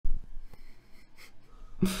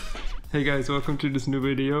Hey guys, welcome to this new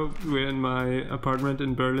video. We're in my apartment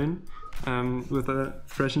in Berlin with a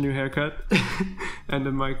fresh new haircut and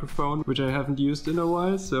a microphone which I haven't used in a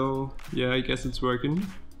while, so yeah, I guess it's working.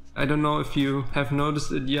 I don't know if you have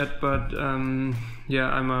noticed it yet, but yeah,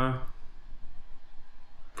 I'm a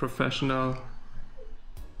professional.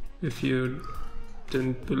 If you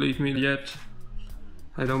didn't believe me yet,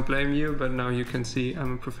 I don't blame you, but now you can see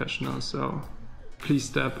I'm a professional, so please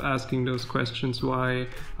stop asking those questions why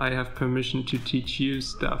I have permission to teach you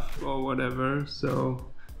stuff or whatever. So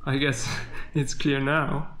I guess it's clear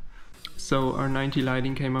now. So our 90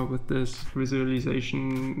 Lighting came up with this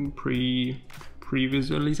visualization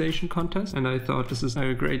pre-visualization contest, and I thought this is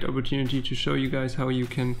a great opportunity to show you guys how you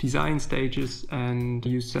can design stages and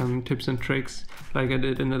use some tips and tricks like I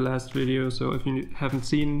did in the last video. So if you haven't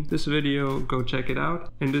seen this video, go check it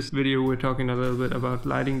out. In this video we're talking a little bit about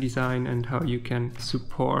lighting design and how you can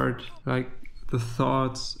support like the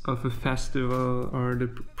thoughts of a festival or the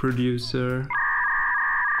producer.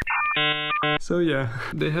 So yeah,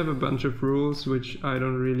 they have a bunch of rules which I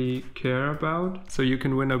don't really care about. So you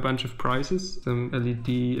can win a bunch of prizes, some LED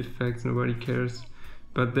effects, nobody cares.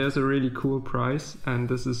 But there's a really cool prize, and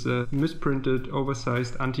this is a misprinted,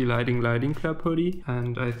 oversized anti-lighting lighting club hoodie.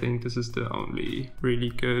 And I think this is the only really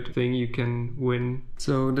good thing you can win.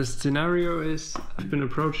 So the scenario is, I've been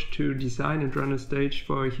approached to design and run a stage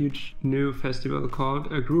for a huge new festival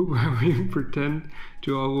called A Group, where we pretend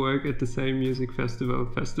to all work at the same music festival.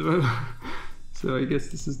 So I guess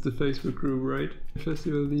this is the Facebook group, right?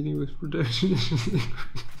 Festival leading with production.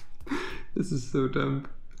 This is so dumb.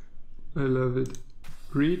 I love it.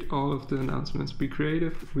 Read all of the announcements. Be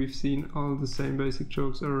creative. We've seen all the same basic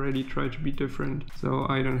jokes already. Try to be different. So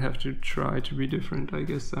I don't have to try to be different. I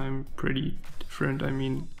guess I'm pretty different. I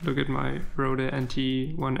mean, look at my Rode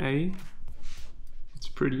NT1A. It's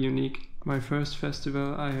pretty unique. My first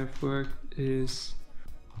festival I have worked is...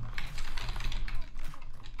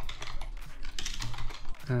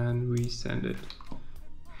 and we send it.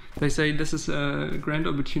 They say this is a grand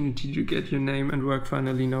opportunity to get your name and work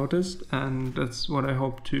finally noticed, and that's what I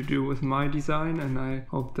hope to do with my design, and I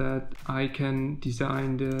hope that I can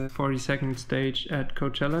design the 40-second stage at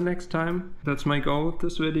Coachella next time. That's my goal with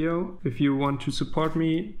this video. If you want to support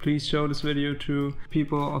me, please show this video to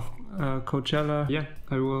people of Coachella. Yeah,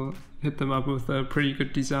 I will hit them up with a pretty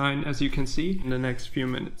good design, as you can see in the next few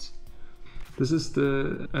minutes. This is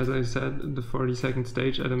the, as I said, the 40-second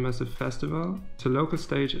stage at a massive festival. It's a local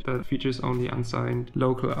stage that features only unsigned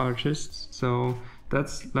local artists. So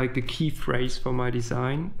that's like the key phrase for my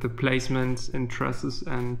design. The placements in trusses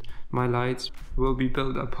and my lights will be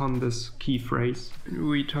built upon this key phrase.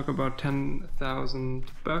 We talk about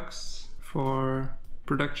 $10,000 for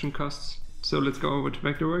production costs. So let's go over to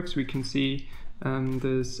Vectorworks. We can see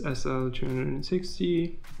this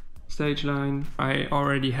SL260 stage line. I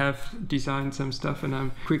already have designed some stuff and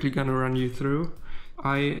I'm quickly gonna run you through.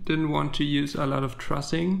 I didn't want to use a lot of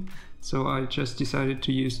trussing, so I just decided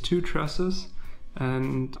to use 2 trusses,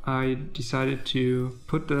 and I decided to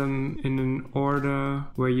put them in an order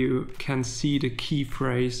where you can see the key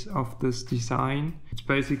phrase of this design. It's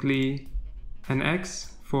basically an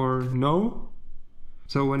X for no.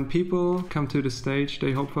 So when people come to the stage,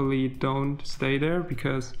 they hopefully don't stay there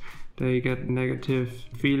because they get negative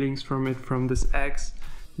feelings from it, from this X.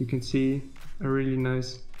 You can see a really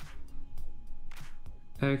nice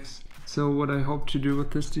X. So what I hope to do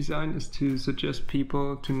with this design is to suggest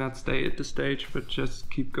people to not stay at the stage, but just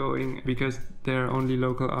keep going, because they're only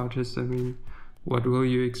local artists. I mean, what will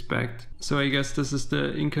you expect? So I guess this is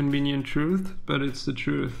the inconvenient truth, but it's the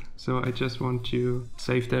truth. So I just want to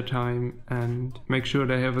save their time and make sure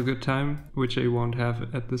they have a good time, which they won't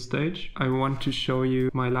have at the stage. I want to show you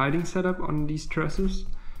my lighting setup on these trusses.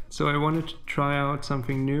 So I wanted to try out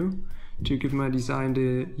something new to give my design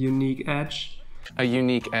the unique edge. A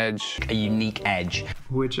unique edge. A unique edge.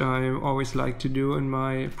 Which I always like to do in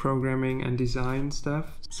my programming and design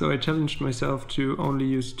stuff. So I challenged myself to only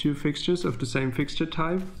use 2 fixtures of the same fixture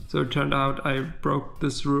type. So it turned out I broke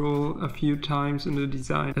this rule a few times in the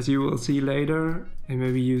design. As you will see later, I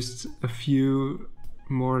maybe used a few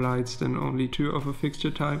more lights than only 2 of a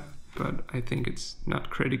fixture type, but I think it's not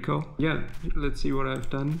critical. Yeah, let's see what I've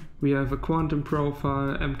done. We have a quantum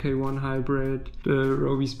profile, MK1 hybrid, the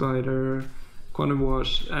Roby Spider, quantum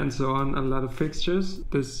wash, and so on, a lot of fixtures.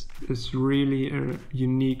 This is really a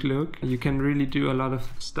unique look. You can really do a lot of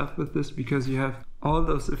stuff with this because you have all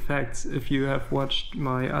those effects. If you have watched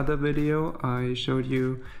my other video, I showed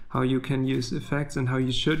you how you can use effects and how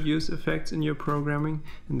you should use effects in your programming,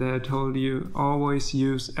 and there I told you always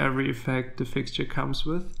use every effect the fixture comes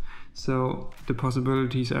with. So the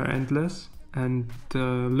possibilities are endless. and the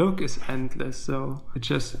look is endless, so it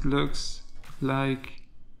just looks like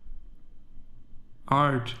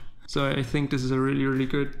art. So I think this is a really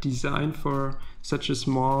good design for such a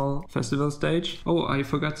small festival stage. Oh, I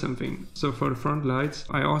forgot something. So for the front lights,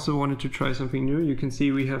 I also wanted to try something new. You can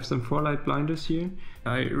see we have some 4-light blinders here.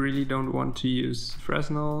 I really don't want to use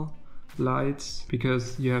Fresnel lights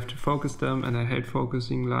because you have to focus them, and I hate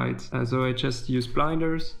focusing lights. So I just use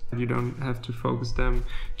blinders. You don't have to focus them,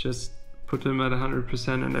 just put them at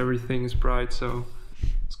 100% and everything is bright, so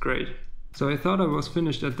it's great. So I thought I was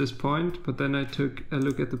finished at this point, but then I took a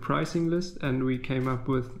look at the pricing list and we came up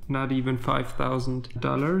with not even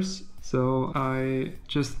 $5,000. So I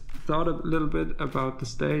just thought a little bit about the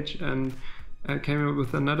stage and I came up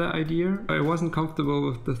with another idea. I wasn't comfortable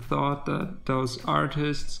with the thought that those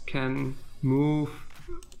artists can move.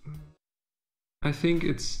 I think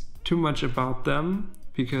it's too much about them,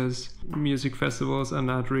 because music festivals are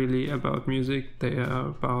not really about music, they are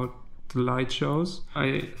about the light shows.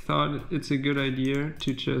 I thought it's a good idea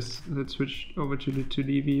to just, let's switch over to the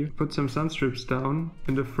 2D view, put some sun strips down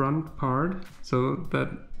in the front part so that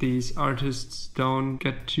these artists don't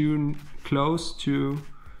get too close to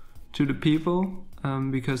the people,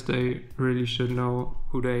 because they really should know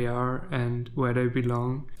who they are and where they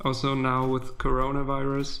belong. Also now with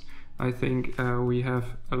coronavirus, I think we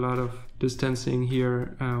have a lot of distancing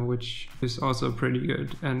here, which is also pretty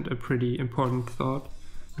good and a pretty important thought.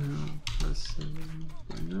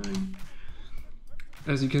 +7.9.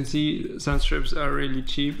 As you can see, sun strips are really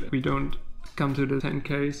cheap. We don't come to the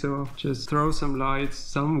 10K, so just throw some lights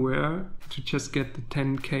somewhere to just get the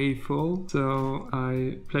 10K full. So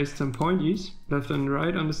I placed some pointies left and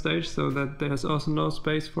right on the stage so that there's also no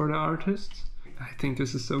space for the artists. I think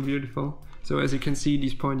this is so beautiful. So as you can see,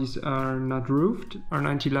 these pointies are not roofed. Our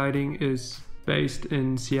 90 lighting is based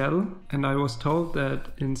in Seattle, and I was told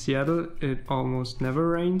that in Seattle it almost never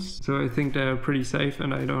rains, so I think they're pretty safe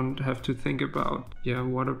and I don't have to think about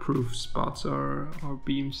waterproof spots or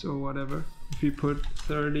beams or whatever. If you put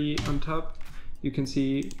 30 on top, you can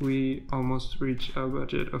see we almost reach our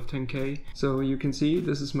budget of 10K. So you can see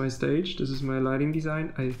this is my stage, this is my lighting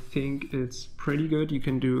design. I think it's pretty good. You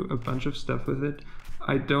can do a bunch of stuff with it.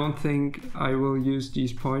 I don't think I will use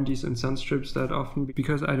these pointies and sun strips that often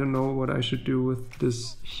because I don't know what I should do with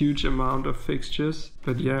this huge amount of fixtures.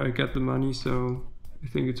 But yeah, I got the money, so I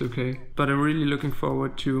think it's okay. But I'm really looking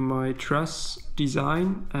forward to my truss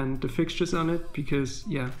design and the fixtures on it, because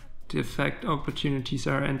yeah, the effect opportunities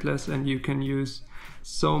are endless and you can use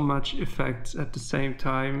so much effects at the same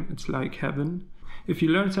time. It's like heaven. If you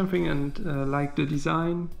learned something and like the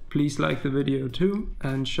design, please like the video too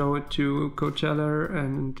and show it to Coachella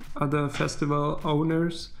and other festival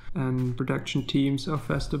owners and production teams of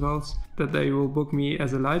festivals that they will book me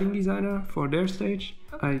as a lighting designer for their stage.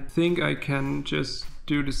 I think I can just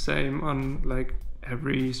do the same on like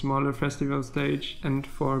every smaller festival stage, and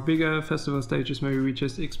for bigger festival stages maybe we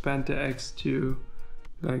just expand the X to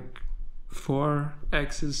like 4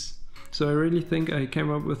 X's. So I really think I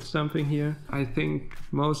came up with something here. I think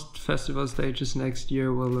most festival stages next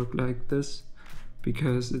year will look like this,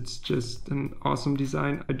 because it's just an awesome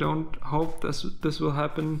design. I don't hope this will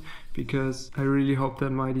happen, because I really hope that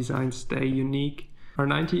my designs stay unique.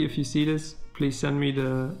 R90, if you see this, please send me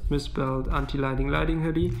the misspelled anti-lighting lighting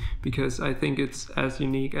hoodie, because I think it's as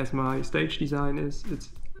unique as my stage design is. It's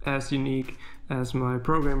as unique as my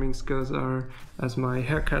programming skills are, as my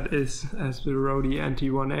haircut is, as the Rode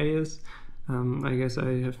NT1A is. I guess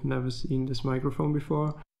I have never seen this microphone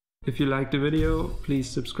before. If you liked the video, please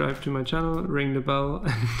subscribe to my channel, ring the bell,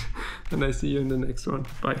 and I see you in the next one.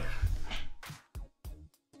 Bye.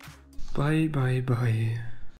 Bye, bye, bye.